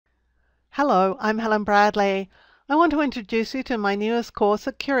Hello, I'm Helen Bradley. I want to introduce you to my newest course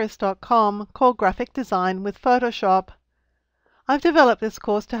at Curious.com called Graphic Design with Photoshop. I've developed this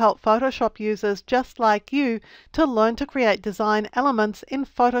course to help Photoshop users just like you to learn to create design elements in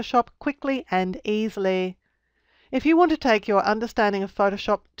Photoshop quickly and easily. If you want to take your understanding of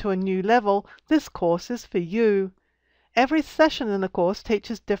Photoshop to a new level, this course is for you. Every session in the course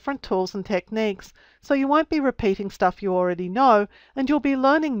teaches different tools and techniques, so you won't be repeating stuff you already know, and you'll be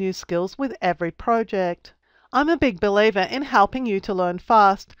learning new skills with every project. I'm a big believer in helping you to learn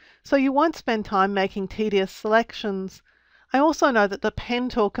fast, so you won't spend time making tedious selections. I also know that the pen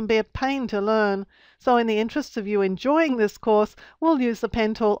tool can be a pain to learn, so in the interests of you enjoying this course, we'll use the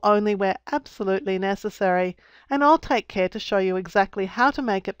pen tool only where absolutely necessary, and I'll take care to show you exactly how to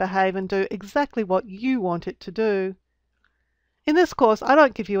make it behave and do exactly what you want it to do. In this course, I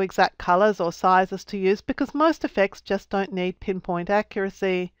don't give you exact colors or sizes to use because most effects just don't need pinpoint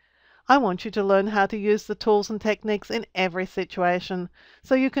accuracy. I want you to learn how to use the tools and techniques in every situation,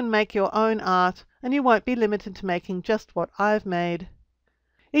 so you can make your own art and you won't be limited to making just what I've made.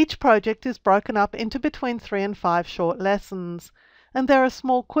 Each project is broken up into between 3 and 5 short lessons, and there are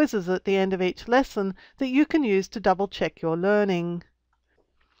small quizzes at the end of each lesson that you can use to double check your learning.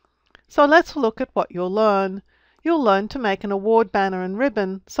 So let's look at what you'll learn. You'll learn to make an award banner and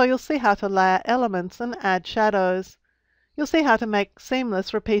ribbon, so you'll see how to layer elements and add shadows. You'll see how to make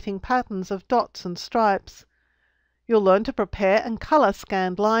seamless repeating patterns of dots and stripes. You'll learn to prepare and colour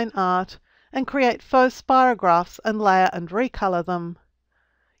scanned line art, and create faux spirographs and layer and recolor them.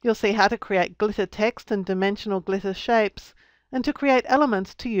 You'll see how to create glitter text and dimensional glitter shapes, and to create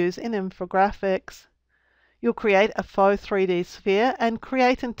elements to use in infographics. You'll create a faux 3D sphere and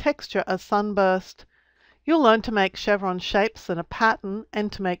create and texture a sunburst. You'll learn to make chevron shapes and a pattern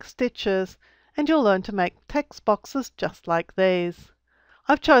and to make stitches, and you'll learn to make text boxes just like these.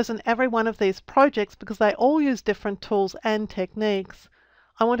 I've chosen every one of these projects because they all use different tools and techniques.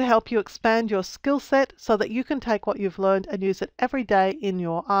 I want to help you expand your skill set so that you can take what you've learned and use it every day in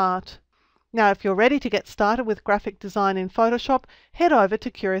your art. Now, if you're ready to get started with graphic design in Photoshop, head over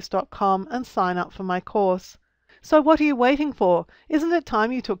to Curious.com and sign up for my course. So what are you waiting for? Isn't it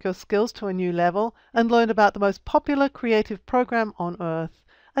time you took your skills to a new level and learned about the most popular creative program on earth,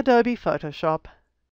 Adobe Photoshop?